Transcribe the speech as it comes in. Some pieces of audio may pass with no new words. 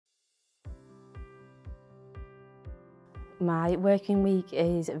My working week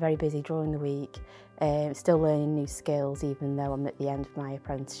is very busy during the week, still learning new skills even though I'm at the end of my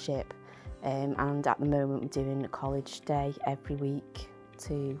apprenticeship, and at the moment we're doing a college day every week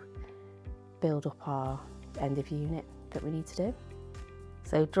to build up our end of unit that we need to do.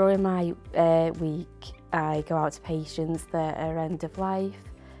 So during my week I go out to patients that are end of life.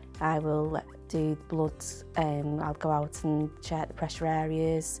 I will do bloods, I'll go out and check the pressure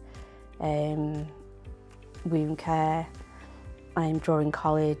areas, wound care. During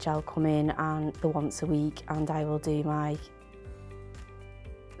college I'll come in once a week and I will do my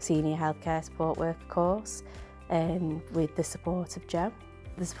senior healthcare support worker course with the support of Jo.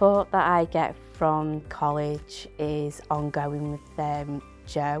 The support that I get from college is ongoing with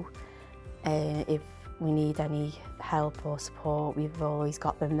Jo. If we need any help or support, we've always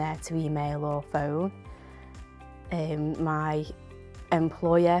got them there to email or phone. My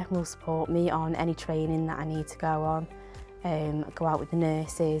employer will support me on any training that I need to go on. Go out with the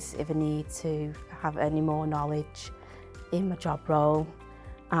nurses if I need to have any more knowledge in my job role,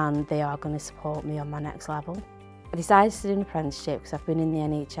 and they are going to support me on my next level. I decided to do an apprenticeship because I've been in the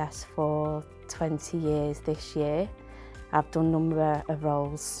NHS for 20 years this year. I've done a number of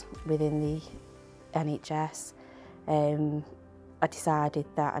roles within the NHS. I decided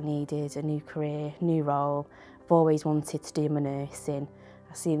that I needed a new career, new role. I've always wanted to do my nursing.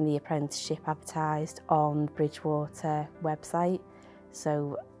 I've seen the apprenticeship advertised on Bridgewater website,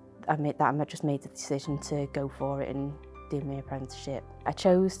 so I just made the decision to go for it and do my apprenticeship. I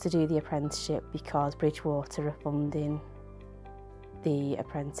chose to do the apprenticeship because Bridgewater are funding the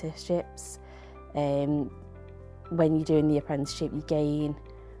apprenticeships. When you're doing the apprenticeship you gain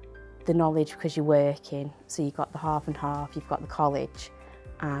the knowledge because you're working, so you've got the half and half, you've got the college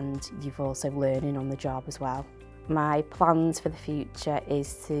and you've also learning on the job as well. My plans for the future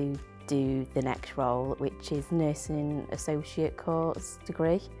is to do the next role, which is nursing associate course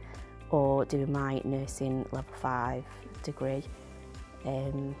degree, or doing my nursing level 5 degree.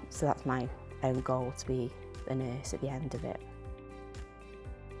 So that's my own goal, to be a nurse at the end of it.